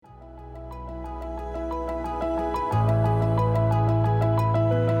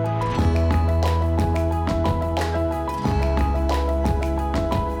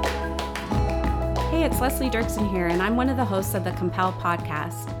Leslie Dirksen here, and I'm one of the hosts of the Compel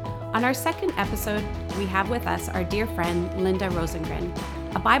podcast. On our second episode, we have with us our dear friend, Linda Rosengren,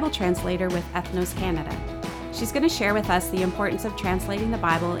 a Bible translator with Ethnos Canada. She's going to share with us the importance of translating the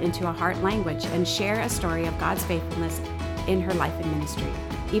Bible into a heart language and share a story of God's faithfulness in her life and ministry,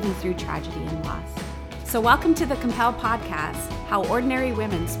 even through tragedy and loss. So welcome to the Compel podcast, how ordinary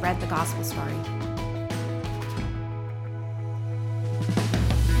women spread the gospel story.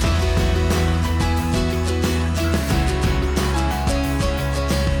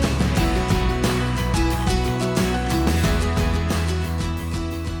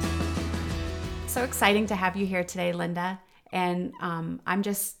 So exciting to have you here today, Linda. And I'm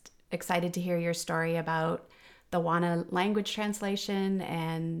just excited to hear your story about the Wana language translation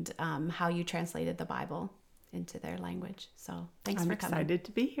and how you translated the Bible into their language. So thanks for coming. I'm excited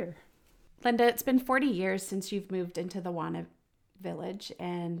to be here. Linda, it's been 40 years since you've moved into the Wana village,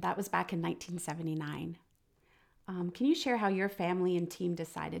 and that was back in 1979. Can you share how your family and team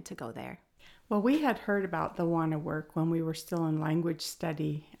decided to go there? Well, we had heard about the Wana work when we were still in language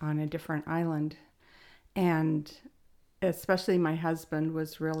study on a different island. And especially my husband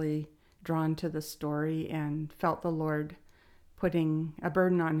was really drawn to the story and felt the Lord putting a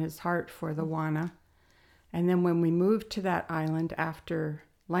burden on his heart for the Wana. And then when we moved to that island after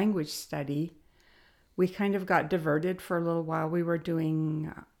language study, we kind of got diverted for a little while. We were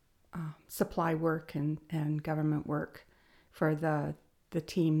doing supply work and government work for the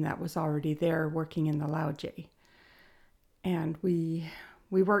team that was already there working in the Laoje. And we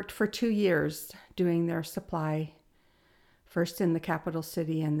worked for 2 years doing their supply, first in the capital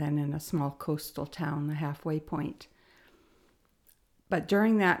city and then in a small coastal town, the halfway point. But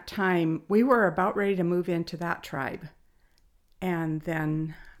during that time, we were about ready to move into that tribe. And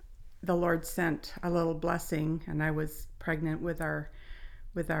then the Lord sent a little blessing, and I was pregnant with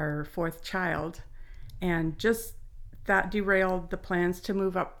our fourth child. And just that derailed the plans to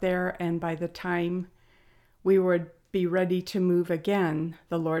move up there, and by the time we would be ready to move again,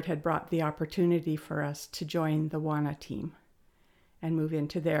 the Lord had brought the opportunity for us to join the Wana team and move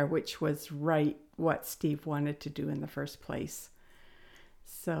into there, which was right what Steve wanted to do in the first place.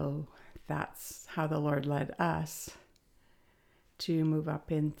 So that's how the Lord led us to move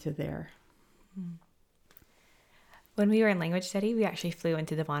up into there. When we were in language study, we actually flew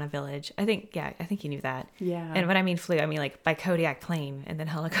into the Wana village. I think you knew that. Yeah. And when I mean flew, I mean like by Kodiak plane and then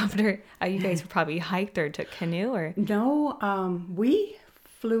helicopter. You guys probably hiked or took canoe or? No, we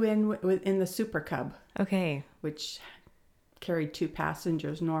flew in the Super Cub. Okay. Which carried 2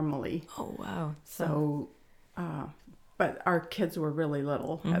 passengers normally. Oh, wow. So, but our kids were really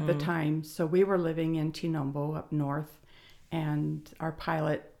little at the time. So we were living in Tinombo up north, and our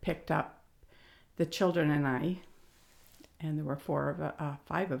pilot picked up the children and I, and there were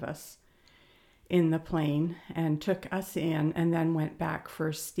 5 of us in the plane, and took us in and then went back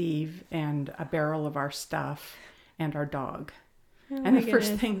for Steve and a barrel of our stuff and our dog. Oh, and the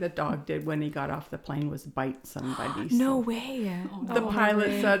first thing the dog did when he got off the plane was bite somebody. No way. The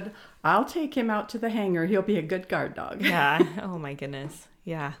pilot said, "I'll take him out to the hangar. He'll be a good guard dog." Yeah. Oh my goodness.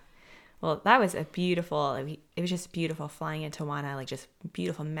 Yeah. Well, that was it was just beautiful flying into Wana, like just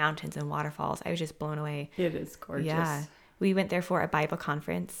beautiful mountains and waterfalls. I was just blown away. It is gorgeous. Yeah. We went there for a Bible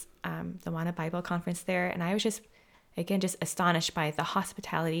conference, the Wana Bible conference there. And I was just astonished by the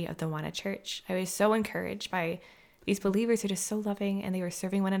hospitality of the Wana church. I was so encouraged by these believers who are just so loving, and they were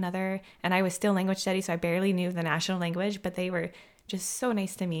serving one another. And I was still language study, so I barely knew the national language, but they were just so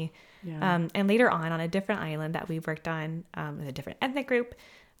nice to me. Yeah. And later on a different island that we worked on with a different ethnic group,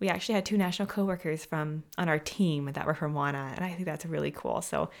 we actually had 2 national coworkers on our team that were from Wana, and I think that's really cool.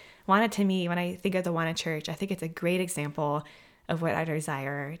 So Wana, to me, when I think of the Wana Church, I think it's a great example of what I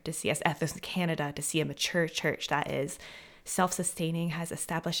desire to see as Ethnos Canada, to see a mature church that is self-sustaining, has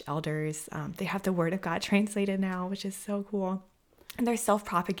established elders. They have the Word of God translated now, which is so cool. And they're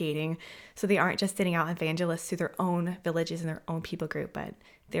self-propagating, so they aren't just sending out evangelists to their own villages and their own people group, but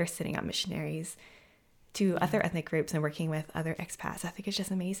they're sending out missionaries to other ethnic groups and working with other expats. I think it's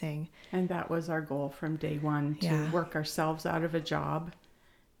just amazing. And that was our goal from day one, to work ourselves out of a job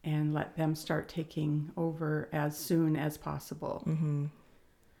and let them start taking over as soon as possible. Mm-hmm.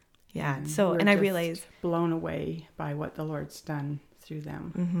 Yeah. And I realized, blown away by what the Lord's done through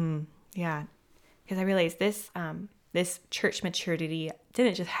them. Mm-hmm. Yeah. Because I realized this church maturity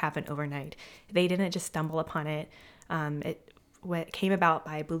didn't just happen overnight. They didn't just stumble upon it. What came about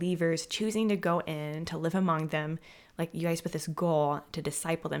by believers choosing to go in, to live among them, like you guys, with this goal to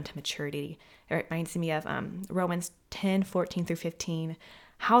disciple them to maturity. It reminds me of Romans 10:14 through 15.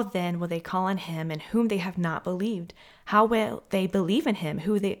 How then will they call on him in whom they have not believed? How will they believe in him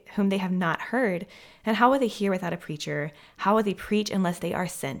whom they have not heard? And how will they hear without a preacher? How will they preach unless they are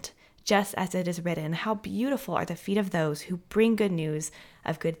sent? Just as it is written, how beautiful are the feet of those who bring good news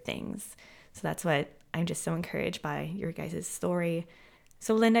of good things. So that's what I'm just so encouraged by your guys' story.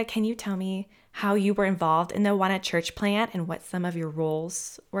 So Linda, can you tell me how you were involved in the Awana Church plant and what some of your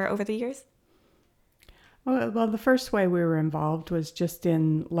roles were over the years? Well, the first way we were involved was just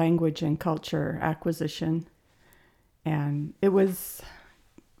in language and culture acquisition. And it was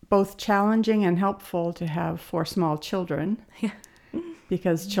both challenging and helpful to have 4 small children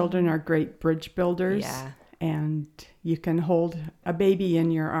because children are great bridge builders. Yeah. And you can hold a baby in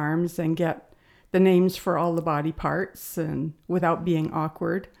your arms and get the names for all the body parts and without being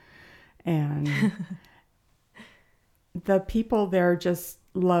awkward. And the people there just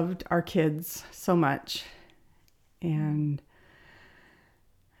loved our kids so much. And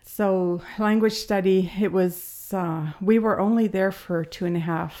so language study, it was, we were only there for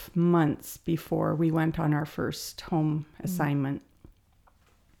 2.5 months before we went on our first home assignment.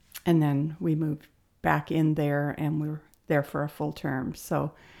 And then we moved back in there and we were there for a full term.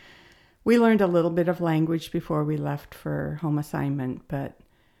 So we learned a little bit of language before we left for home assignment, but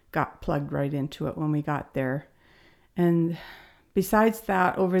got plugged right into it when we got there. And besides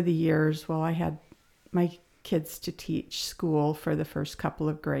that, over the years, well, I had my kids to teach school for the first couple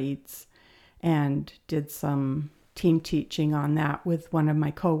of grades and did some team teaching on that with one of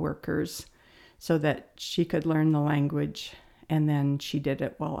my coworkers so that she could learn the language. And then she did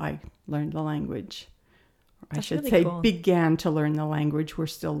it while I learned the language. That's I should really say cool. Began to learn the language. We're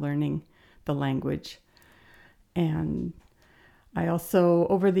still learning the language. And I also,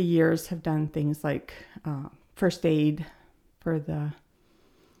 over the years, have done things like first aid for the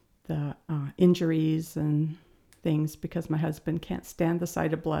injuries and things because my husband can't stand the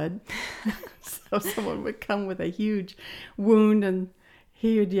sight of blood. So someone would come with a huge wound and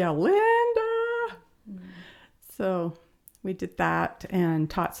he would yell, "Linda!" So we did that and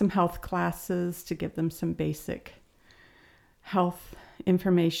taught some health classes to give them some basic health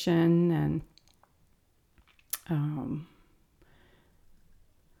information and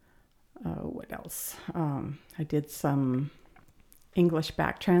what else? I did some English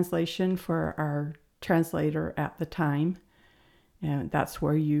back translation for our translator at the time. And that's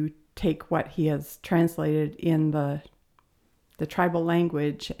where you take what he has translated in the tribal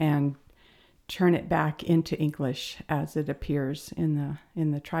language and turn it back into English as it appears in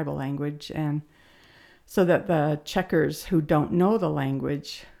the tribal language, and so that the checkers who don't know the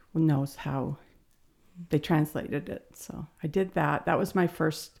language knows how they translated it. So I did that. That was my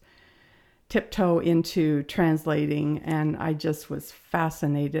first tiptoe into translating, and I just was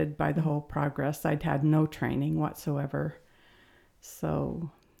fascinated by the whole progress. I'd had no training whatsoever.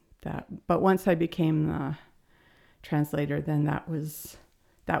 So but once I became the translator, then that was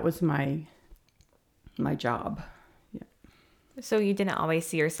my job. Yeah. So you didn't always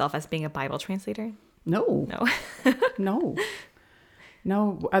see yourself as being a Bible translator? No.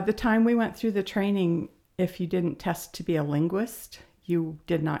 No. At the time we went through the training, if you didn't test to be a linguist, you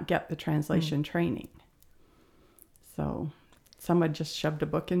did not get the translation training. So someone just shoved a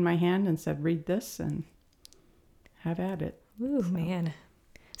book in my hand and said, "Read this and have at it." Ooh, man.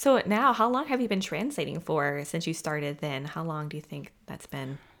 So now, how long have you been translating for since you started then? How long do you think that's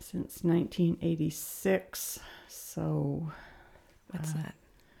been? Since 1986. So What's that?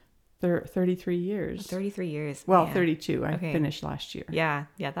 33 years. 33 years. Well, man. 32. I Okay. finished last year. Yeah,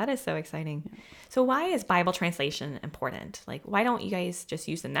 that is so exciting. Yeah. So why is Bible translation important? Like, why don't you guys just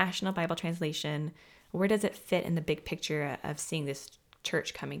use the National Bible Translation? Where does it fit in the big picture of seeing this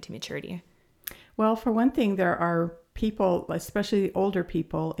church coming to maturity? Well, for one thing, there are people, especially the older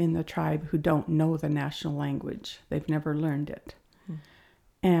people in the tribe, who don't know the national language. They've never learned it.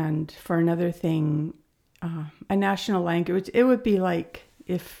 And for another thing, a national language, it would be like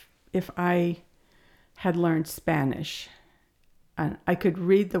if I had learned Spanish. I could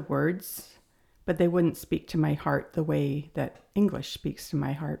read the words, but they wouldn't speak to my heart the way that English speaks to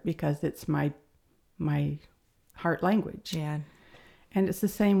my heart, because it's my heart language. Yeah. And it's the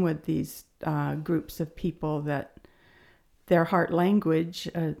same with these groups of people that their heart language,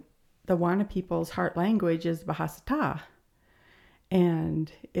 the Awana people's heart language is Bahasata. And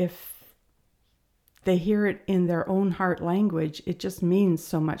if they hear it in their own heart language, it just means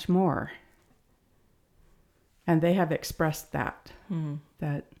so much more. And they have expressed that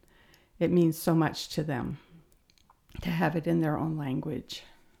it means so much to them to have it in their own language.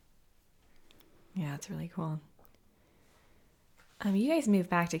 Yeah, it's really cool. You guys moved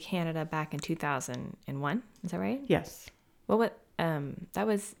back to Canada back in 2001, is that right? Yes. What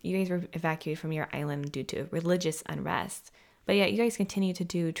you guys were evacuated from your island due to religious unrest, but yet you guys continue to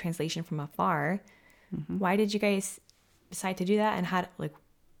do translation from afar. Mm-hmm. Why did you guys decide to do that, and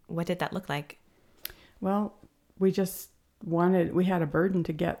what did that look like? Well, we had a burden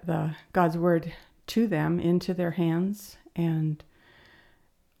to get God's word to them, into their hands, and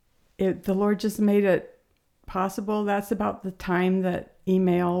the Lord just made it possible. That's about the time that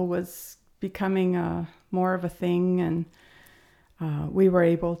email was becoming more of a thing, and we were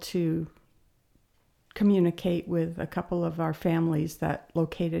able to communicate with a couple of our families that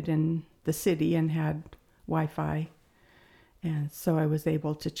located in the city and had Wi-Fi. And so I was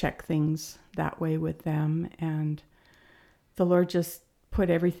able to check things that way with them. And the Lord just put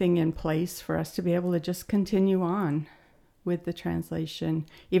everything in place for us to be able to just continue on with the translation,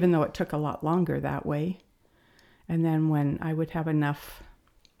 even though it took a lot longer that way. And then when I would have enough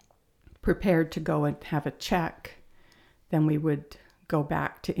prepared to go and have a check, then we would go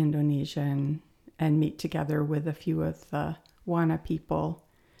back to Indonesia and meet together with a few of the Wana people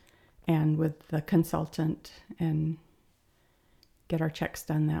and with the consultant and get our checks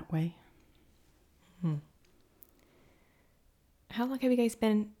done that way. How long have you guys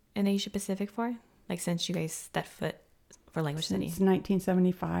been in Asia Pacific for? Like since you guys set foot for Language City? Since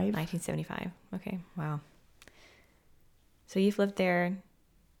 1975. 1975. Okay. Wow. So you've lived there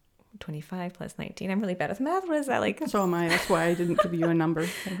 25 plus 19. I'm really bad with math. What is that like? So am I. That's why I didn't give you a number.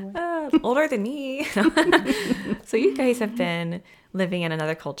 Older than me. So you guys have been living in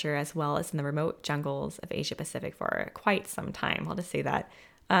another culture as well as in the remote jungles of Asia Pacific for quite some time. I'll just say that.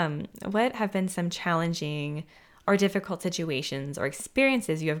 What have been some challenging or difficult situations or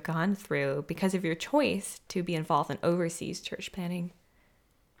experiences you have gone through because of your choice to be involved in overseas church planning?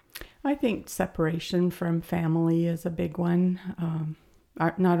 I think separation from family is a big one.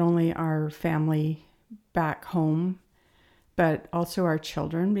 Not only our family back home, but also our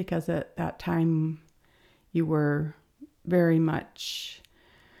children, because at that time you were very much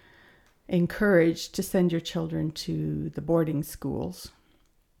encouraged to send your children to the boarding schools.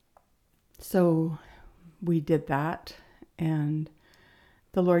 So we did that, and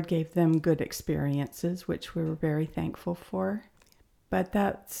the Lord gave them good experiences, which we were very thankful for. But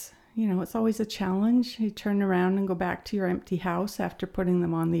that's, it's always a challenge. You turn around and go back to your empty house after putting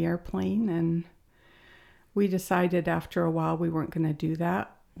them on the airplane. And we decided after a while we weren't going to do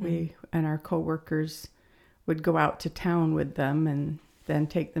that. We and our coworkers would go out to town with them and then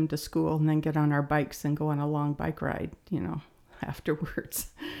take them to school and then get on our bikes and go on a long bike ride, afterwards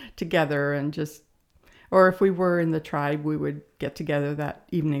together, and or if we were in the tribe, we would get together that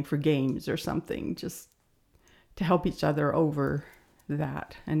evening for games or something, just to help each other over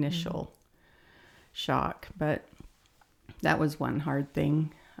that initial shock. But that was one hard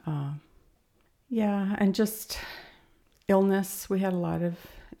thing. And just illness. We had a lot of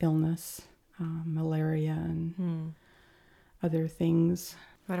illness, malaria and other things.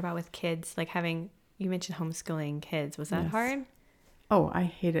 What about with kids? Like you mentioned homeschooling kids. Was that hard? Oh, I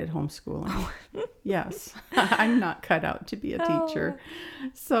hated homeschooling. Yes. I'm not cut out to be a teacher.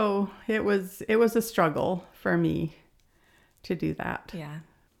 So it was a struggle for me to do that. Yeah.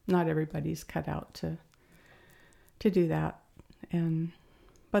 Not everybody's cut out to do that.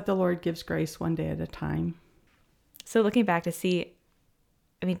 But the Lord gives grace one day at a time. So looking back to see,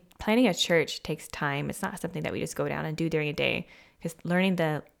 planning a church takes time. It's not something that we just go down and do during a day, because learning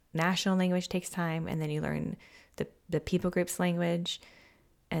the national language takes time, and then you learn the people group's language,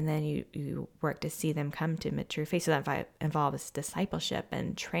 and then you work to see them come to mature faith. So that involves discipleship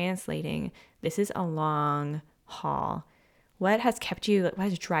and translating. This is a long haul. What has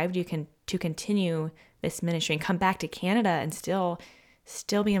driven you to continue this ministry and come back to Canada and still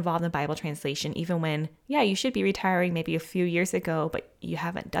be involved in Bible translation, even when, you should be retiring maybe a few years ago, but you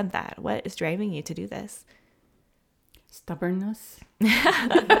haven't done that? What is driving you to do this? Stubbornness.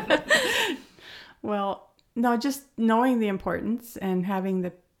 Well, no, just knowing the importance and having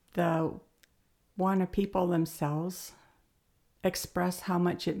the Wana people themselves express how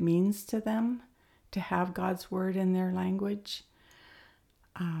much it means to them to have God's word in their language.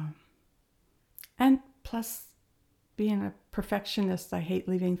 And plus, being a perfectionist, I hate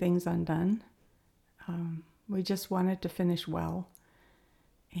leaving things undone. We just wanted to finish well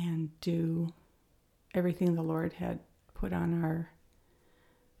and do everything the Lord had put on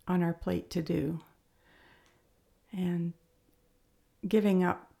our plate to do. And giving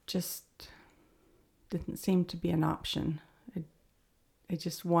up just didn't seem to be an option. I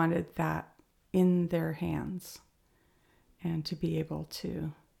just wanted that in their hands, and to be able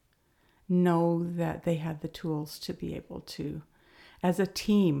to know that they had the tools to be able to, as a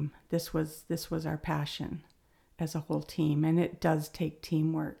team, this was our passion. as a whole team, and it does take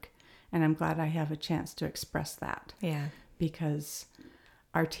teamwork. And I'm glad I have a chance to express that. Yeah. Because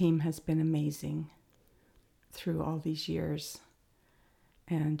our team has been amazing through all these years.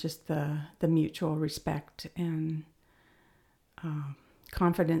 And just the mutual respect and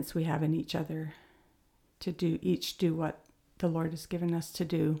confidence we have in each other to do what the Lord has given us to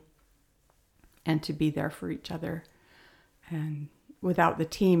do and to be there for each other. And without the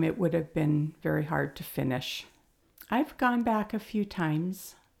team, it would have been very hard to finish. I've gone back a few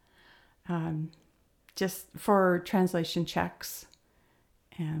times just for translation checks.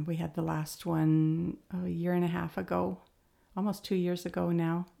 And we had the last one a year and a half ago, almost 2 years ago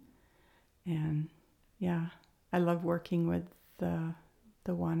now. And yeah, I love working with the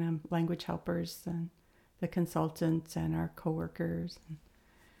Awana language helpers and the consultants and our coworkers.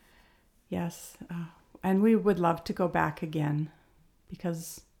 Yes, and we would love to go back again,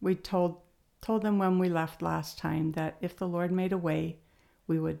 because we told them when we left last time that if the Lord made a way,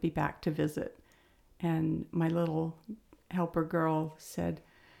 we would be back to visit. And my little helper girl said,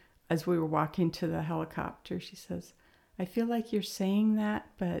 as we were walking to the helicopter, she says, I feel like you're saying that,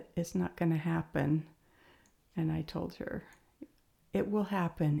 but it's not going to happen. And I told her, it will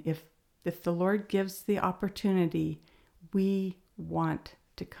happen. If the Lord gives the opportunity, we want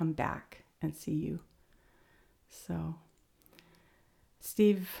to come back and see you. So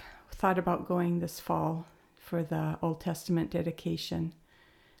Steve thought about going this fall for the Old Testament dedication,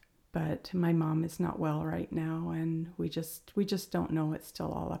 but my mom is not well right now, and we just don't know. It's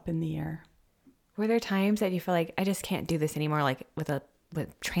still all up in the air. Were there times that you feel like I just can't do this anymore, like with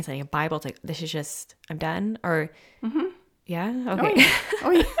translating a Bible? It's like, this is just, I'm done? Or yeah, okay.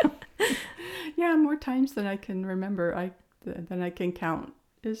 Oh yeah. Yeah, more times than I can remember, than I can count,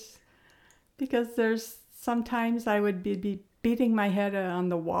 is because there's sometimes I would be beating my head on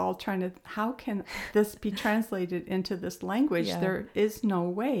the wall trying to, how can this be translated into this language? Yeah. There is no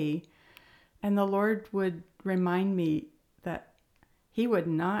way. And the Lord would remind me that he would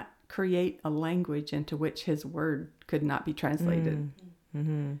not create a language into which his word could not be translated.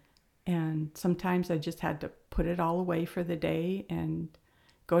 Mm-hmm. And sometimes I just had to put it all away for the day and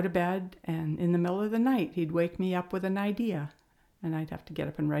go to bed. And in the middle of the night, he'd wake me up with an idea, and I'd have to get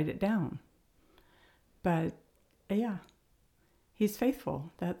up and write it down. But yeah, he's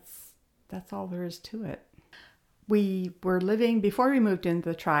faithful. That's all there is to it. We were living, before we moved into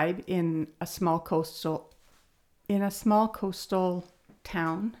the tribe, in a small coastal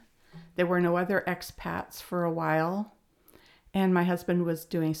town. There were no other expats for a while, and my husband was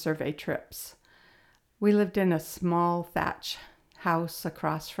doing survey trips. We lived in a small thatch house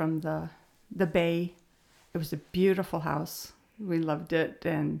across from the bay. It was a beautiful house. We loved it,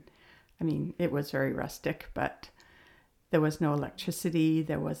 and I mean, it was very rustic, but there was no electricity.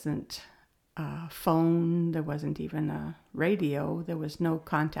 There wasn't a phone. There wasn't even a radio. There was no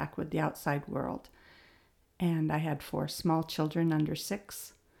contact with the outside world. And I had 4 small children under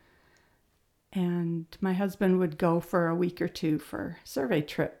 6. And my husband would go for a week or 2 for survey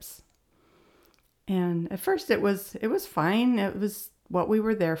trips. And at first it was fine. It was what we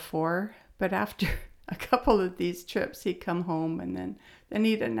were there for. But after a couple of these trips, he'd come home, and then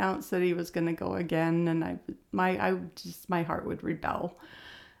he'd announce that he was going to go again. And my heart would rebel.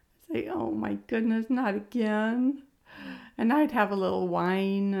 Say, oh my goodness, not again. And I'd have a little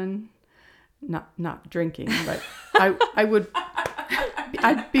wine, and not drinking, but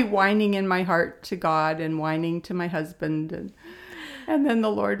I'd be whining in my heart to God and whining to my husband. And then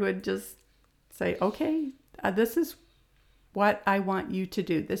the Lord would just say, okay, this is what I want you to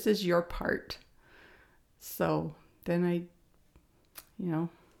do. This is your part. So then I,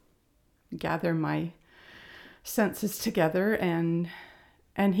 gather my senses together, and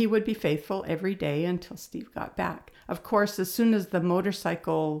he would be faithful every day until Steve got back. Of course, as soon as the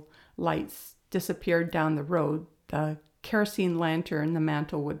motorcycle lights disappeared down the road, the kerosene lantern, the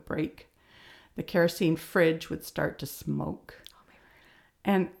mantle would break. The kerosene fridge would start to smoke.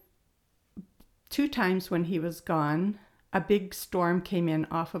 And 2 times when he was gone, a big storm came in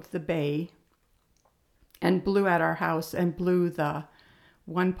off of the bay and blew at our house and blew the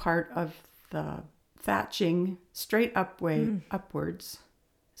one part of the thatching straight upwards.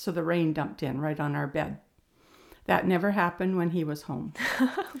 So the rain dumped in right on our bed. That never happened when he was home.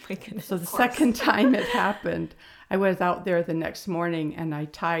 Oh my goodness. So the second time it happened, I was out there the next morning, and I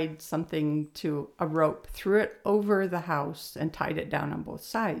tied something to a rope, threw it over the house, and tied it down on both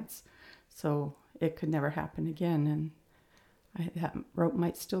sides. So it could never happen again. And that rope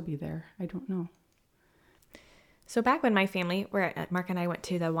might still be there. I don't know. So back when my family, Mark and I went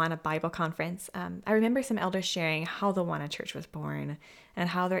to the Awana Bible Conference, I remember some elders sharing how the Awana Church was born and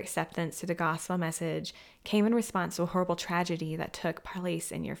how their acceptance to the gospel message came in response to a horrible tragedy that took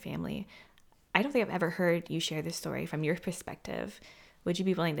place in your family. I don't think I've ever heard you share this story from your perspective. Would you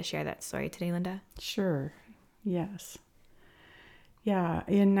be willing to share that story today, Linda? Sure. Yes. Yeah.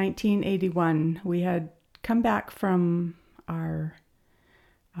 In 1981, we had come back from our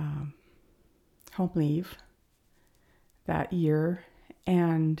home leave that year.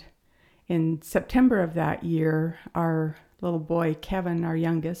 And in September of that year, our little boy, Kevin, our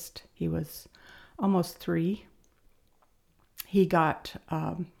youngest, he was almost 3. He got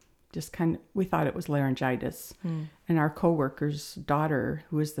we thought it was laryngitis. And our coworker's daughter,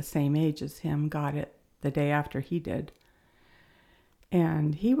 who was the same age as him, got it the day after he did.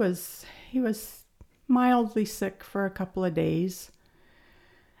 And he was mildly sick for a couple of days.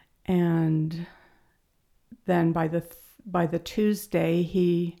 And then by the Tuesday,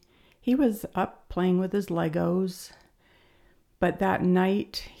 he was up playing with his Legos. But that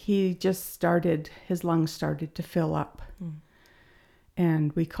night, his lungs started to fill up.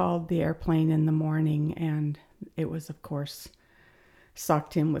 And we called the airplane in the morning, and it was, of course,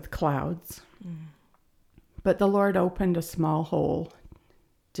 socked in with clouds. But the Lord opened a small hole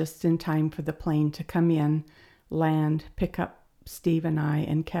just in time for the plane to come in, land, pick up Steve and I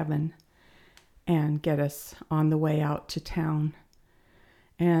and Kevin, and get us on the way out to town.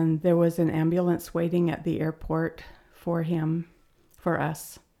 And there was an ambulance waiting at the airport for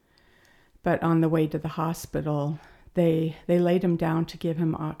us. But on the way to the hospital, they laid him down to give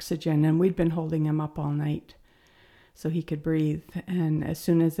him oxygen, and we'd been holding him up all night so he could breathe. And as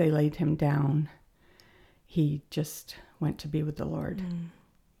soon as they laid him down, he just went to be with the Lord.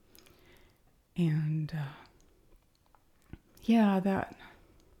 And Yeah,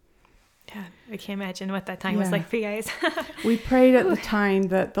 I can't imagine what that time was like for you guys. We prayed at the time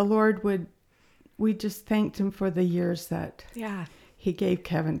that the Lord we just thanked him for the years that he gave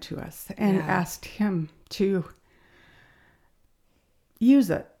Kevin to us, and asked him to use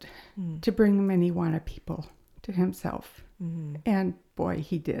it to bring many Awana people to himself. And boy,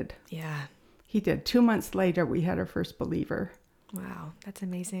 he did. Yeah. He did. 2 months later, we had our first believer. Wow, that's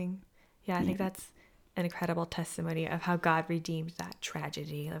amazing. Yeah, I think that's an incredible testimony of how God redeemed that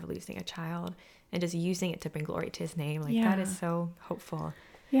tragedy of losing a child and just using it to bring glory to his name. That is so hopeful.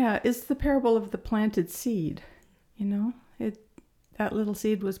 Yeah, it's the parable of the planted seed. That little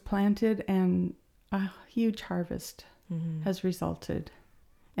seed was planted, and a huge harvest has resulted.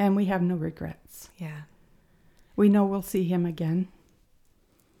 And we have no regrets. Yeah. We know we'll see him again.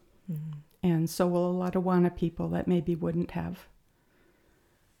 And so will a lot of Awana people that maybe wouldn't have.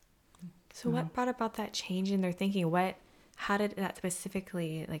 So what brought about that change in their thinking? How did that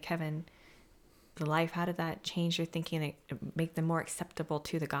specifically, Kevin, the life, how did that change their thinking and make them more acceptable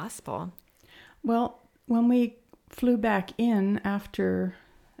to the gospel? Well, when we flew back in after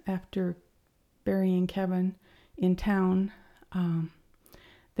burying Kevin in town,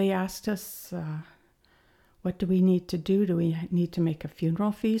 they asked us, what do we need to do? Do we need to make a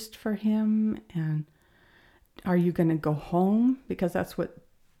funeral feast for him? And are you going to go home? Because that's what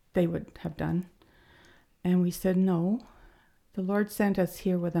they would have done. And we said, no, the Lord sent us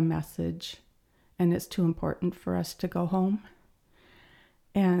here with a message, and it's too important for us to go home.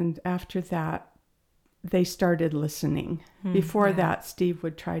 And after that, they started listening. Before that, Steve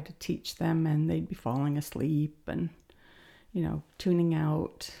would try to teach them, and they'd be falling asleep and, tuning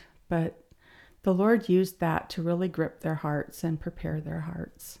out. But the Lord used that to really grip their hearts and prepare their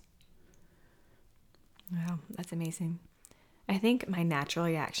hearts. Wow, that's amazing. I think my natural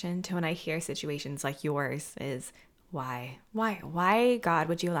reaction to when I hear situations like yours is, why? Why, God,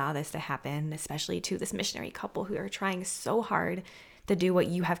 would you allow this to happen, especially to this missionary couple who are trying so hard to do what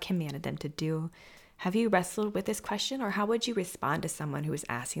you have commanded them to do? Have you wrestled with this question, or how would you respond to someone who is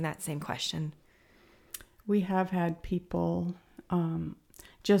asking that same question? We have had people,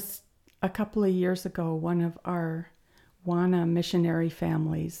 just a couple of years ago, one of our Awana missionary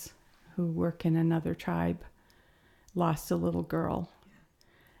families who work in another tribe lost a little girl.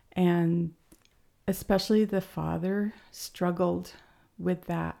 And especially the father struggled with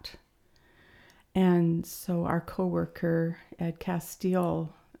that. And so our coworker, Ed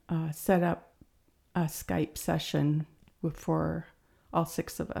Castile, set up a Skype session for all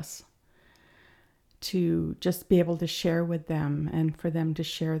 6 of us to just be able to share with them and for them to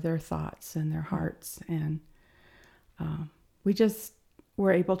share their thoughts and their hearts. And we just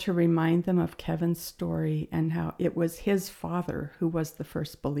were able to remind them of Kevin's story and how it was his father who was the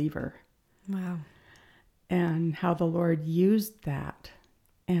first believer. Wow. And how the Lord used that.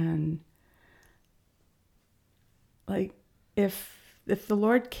 And like if the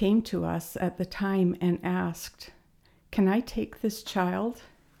Lord came to us at the time and asked, "Can I take this child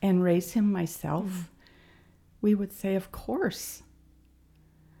and raise him myself?" We would say, "Of course."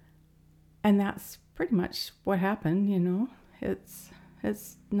 And that's pretty much what happened, you know.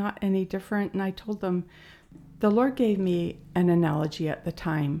 It's not any different. And I told them, the Lord gave me an analogy at the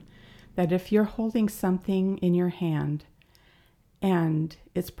time that if you're holding something in your hand and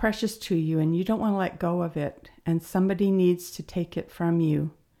it's precious to you and you don't want to let go of it and somebody needs to take it from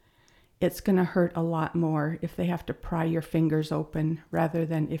you, it's going to hurt a lot more if they have to pry your fingers open rather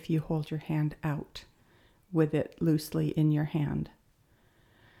than if you hold your hand out with it loosely in your hand.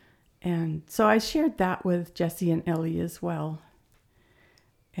 And so I shared that with Jesse and Ellie as well.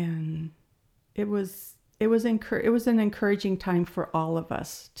 And it was an encouraging time for all of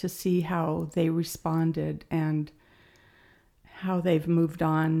us to see how they responded and how they've moved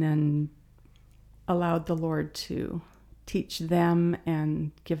on and allowed the Lord to teach them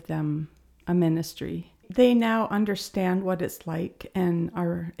and give them a ministry. They now understand what it's like and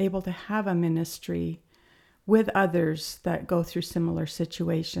are able to have a ministry with others that go through similar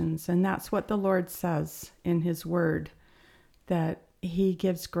situations. And that's what the Lord says in His Word, that He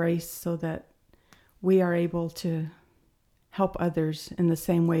gives grace so that we are able to help others in the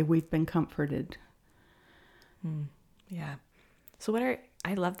same way we've been comforted. Yeah. So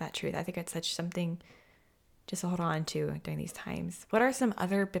I love that truth. I think it's such something just to hold on to during these times. What are some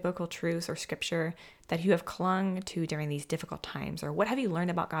other biblical truths or scripture that you have clung to during these difficult times? Or what have you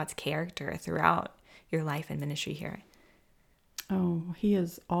learned about God's character throughout your life and ministry here? Oh, He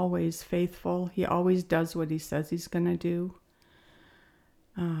is always faithful. He always does what He says He's going to do.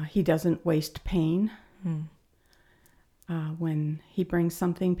 He doesn't waste pain. When He brings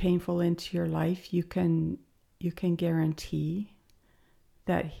something painful into your life, you can guarantee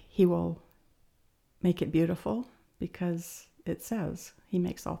that He will make it beautiful, because it says He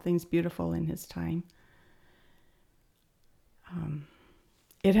makes all things beautiful in His time.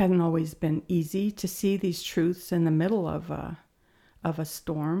 It hadn't always been easy to see these truths in the middle of a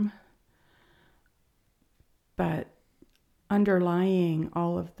storm, but underlying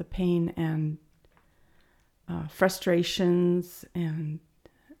all of the pain and frustrations, and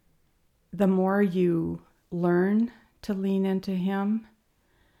the more you learn to lean into Him,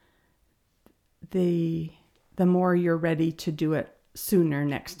 the more you're ready to do it sooner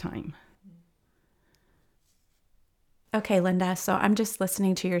next time. Okay, Linda, so I'm just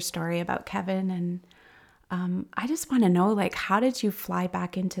listening to your story about Kevin, and I just want to know, like, how did you fly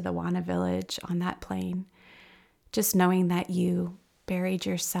back into the Wana village on that plane? Just knowing that you buried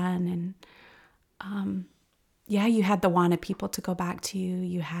your son, and you had the Wana people to go back to you.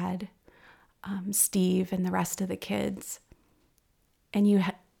 You had Steve and the rest of the kids, and you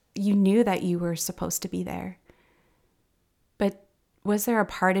knew that you were supposed to be there. But was there a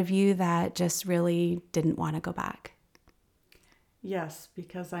part of you that just really didn't want to go back? Yes,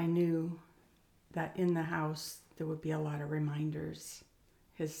 because I knew that in the house there would be a lot of reminders.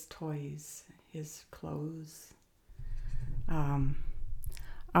 His toys, his clothes.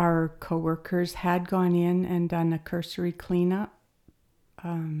 Our coworkers had gone in and done a cursory cleanup,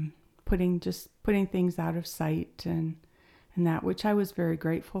 putting things out of sight and that, which I was very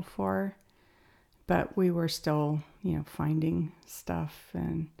grateful for. But we were still, finding stuff,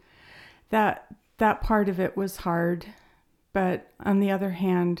 and that part of it was hard. But on the other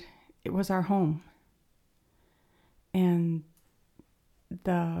hand, it was our home, and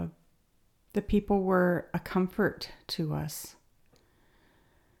the people were a comfort to us.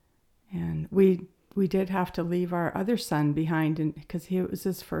 And we did have to leave our other son behind, because it was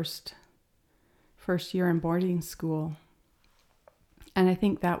his first year in boarding school. And I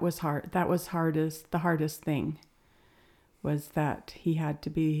think that was hard. That was the hardest thing, was that he had to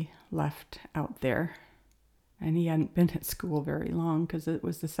be left out there. And he hadn't been at school very long, because it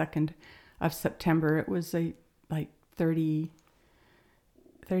was the 2nd of September. It was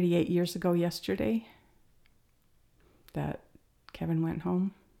 38 years ago yesterday that Kevin went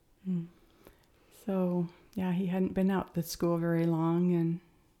home. So, yeah, he hadn't been out to school very long,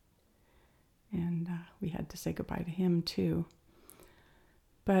 and we had to say goodbye to him too.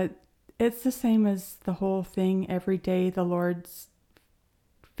 But it's the same as the whole thing. Every day the Lord's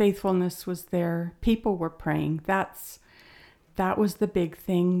faithfulness was there. People were praying. That was the big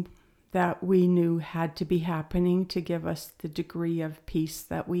thing that we knew had to be happening to give us the degree of peace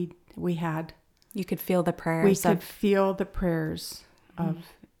that we had. You could feel the prayers. We could feel the prayers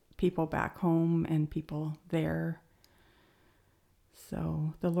of people back home and people there.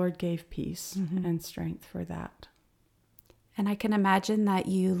 So the Lord gave peace and strength for that. And I can imagine that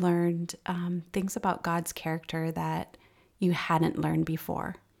you learned things about God's character that you hadn't learned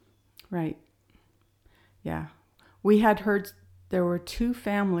before. Right. Yeah. We had heard there were 2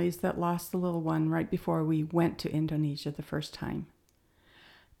 families that lost a little one right before we went to Indonesia the first time.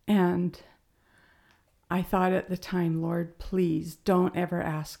 And I thought at the time, Lord, please don't ever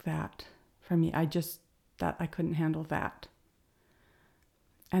ask that from me. I couldn't handle that.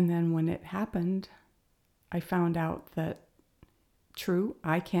 And then when it happened, I found out that, true,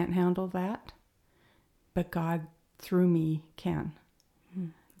 I can't handle that, but God through me can.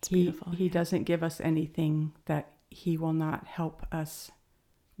 It's beautiful. He doesn't give us anything that He will not help us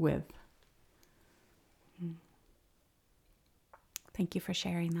with. Thank you for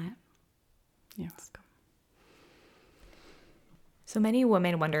sharing that. Yeah. So many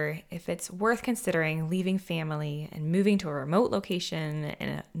women wonder if it's worth considering leaving family and moving to a remote location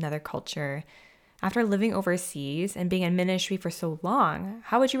in another culture. After living overseas and being in ministry for so long,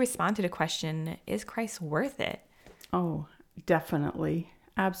 how would you respond to the question, is Christ worth it? Oh, definitely.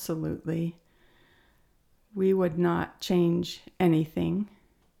 Absolutely. We would not change anything.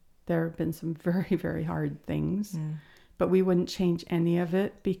 There have been some very, very hard things, but we wouldn't change any of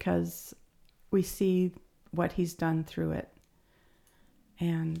it because we see what He's done through it.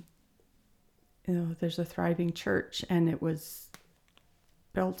 And, there's a thriving church, and it was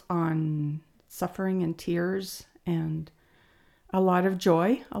built on suffering and tears and a lot of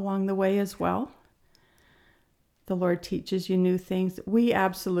joy along the way as well. The Lord teaches you new things. We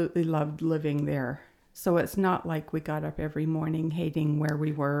absolutely loved living there. So it's not like we got up every morning hating where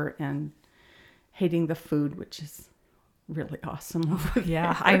we were and hating the food, which is really awesome over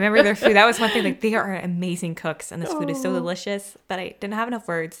Yeah, there. I remember their food. That was one thing. Like, they are amazing cooks, and this food is so delicious. But I didn't have enough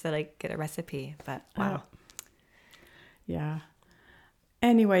words to get a recipe. But wow. Yeah.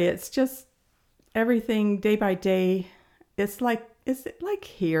 Anyway, it's just everything day by day. It's like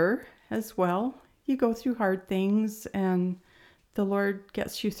here as well. You go through hard things, and the Lord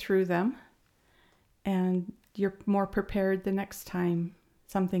gets you through them, and you're more prepared the next time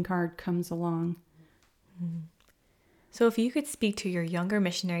something hard comes along. So if you could speak to your younger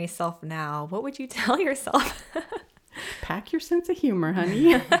missionary self now, what would you tell yourself? Pack your sense of humor,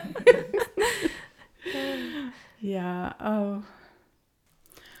 honey. Yeah. Oh,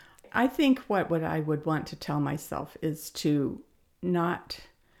 I think what I would want to tell myself is to not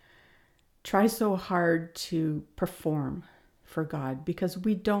try so hard to perform for God, because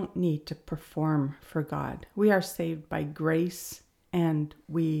we don't need to perform for God. We are saved by grace, and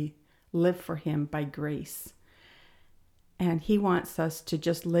we live for Him by grace. And He wants us to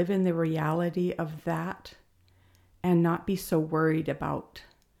just live in the reality of that and not be so worried about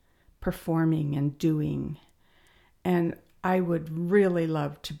performing and doing. And I would really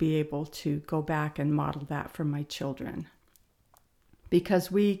love to be able to go back and model that for my children.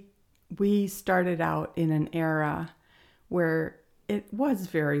 Because we started out in an era where it was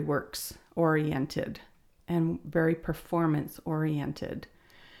very works oriented and very performance oriented.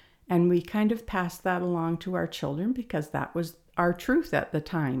 And we kind of passed that along to our children because that was our truth at the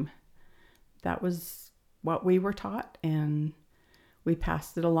time. That was what we were taught, and we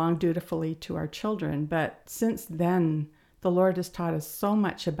passed it along dutifully to our children. But since then, the Lord has taught us so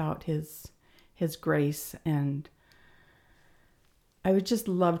much about His grace, and I would just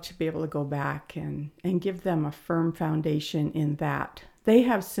love to be able to go back and give them a firm foundation in that. They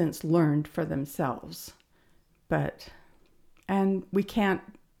have since learned for themselves, and we can't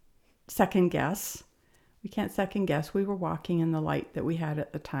second guess. We were walking in the light that we had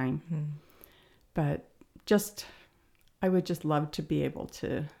at the time. But I would just love to be able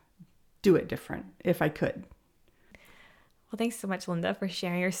to do it different if I could. Well, thanks so much, Linda, for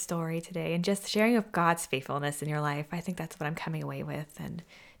sharing your story today and just sharing of God's faithfulness in your life. I think that's what I'm coming away with. And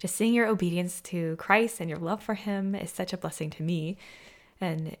just seeing your obedience to Christ and your love for Him is such a blessing to me.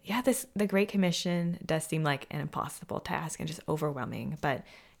 And yeah, the Great Commission does seem like an impossible task and just overwhelming, but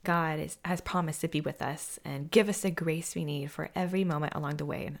God has promised to be with us and give us the grace we need for every moment along the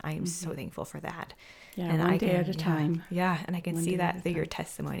way. And I am so thankful for that. Yeah, and one day at a time. Yeah, and I can see that through your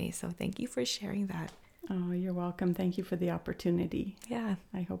testimony. So thank you for sharing that. Oh, you're welcome. Thank you for the opportunity. Yeah.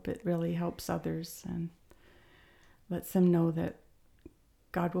 I hope it really helps others and lets them know that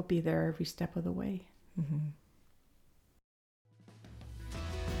God will be there every step of the way. Mm-hmm.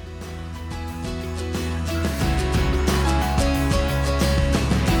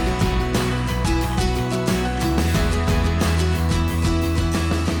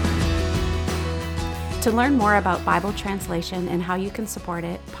 To learn more about Bible translation and how you can support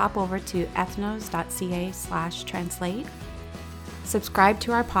it, pop over to ethnos.ca/translate. Subscribe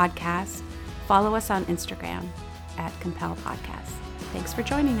to our podcast. Follow us on Instagram. at Compel Podcast. Thanks for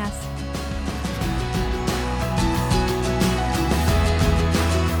joining us.